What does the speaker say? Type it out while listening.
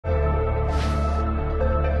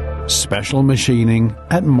special machining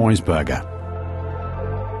at Meusburger.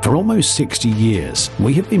 For almost 60 years,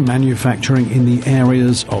 we have been manufacturing in the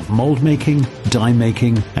areas of mold making, die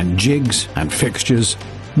making, and jigs and fixtures,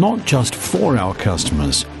 not just for our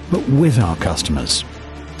customers, but with our customers.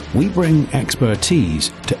 We bring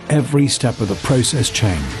expertise to every step of the process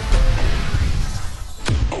chain.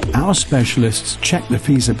 Our specialists check the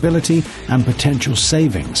feasibility and potential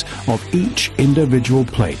savings of each individual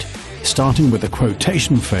plate, starting with the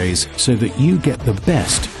quotation phase so that you get the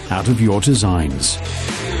best out of your designs.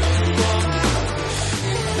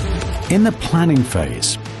 In the planning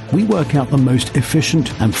phase, we work out the most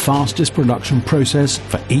efficient and fastest production process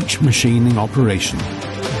for each machining operation.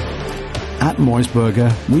 At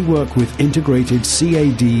Meusburger, we work with integrated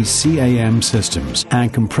CAD/CAM systems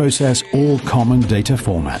and can process all common data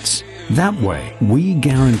formats. That way, we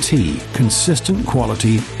guarantee consistent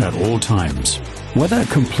quality at all times. Whether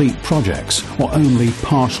complete projects or only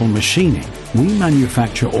partial machining, we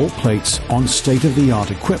manufacture all plates on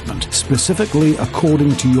state-of-the-art equipment specifically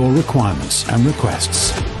according to your requirements and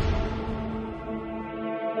requests.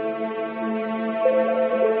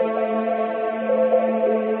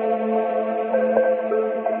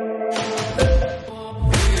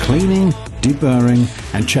 Cleaning, deburring,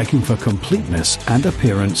 and checking for completeness and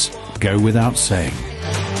appearance go without saying.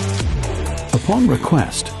 Upon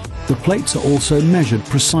request, the plates are also measured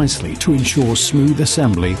precisely to ensure smooth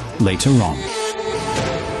assembly later on.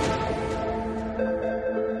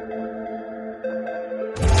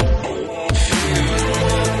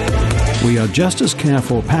 We are just as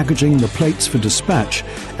careful packaging the plates for dispatch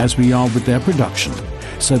as we are with their production,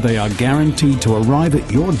 so they are guaranteed to arrive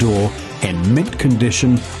at your door in mint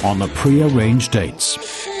condition on the pre-arranged dates.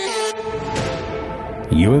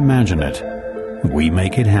 You imagine it, we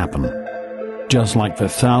make it happen. Just like the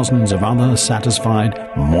thousands of other satisfied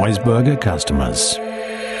Meusburger customers.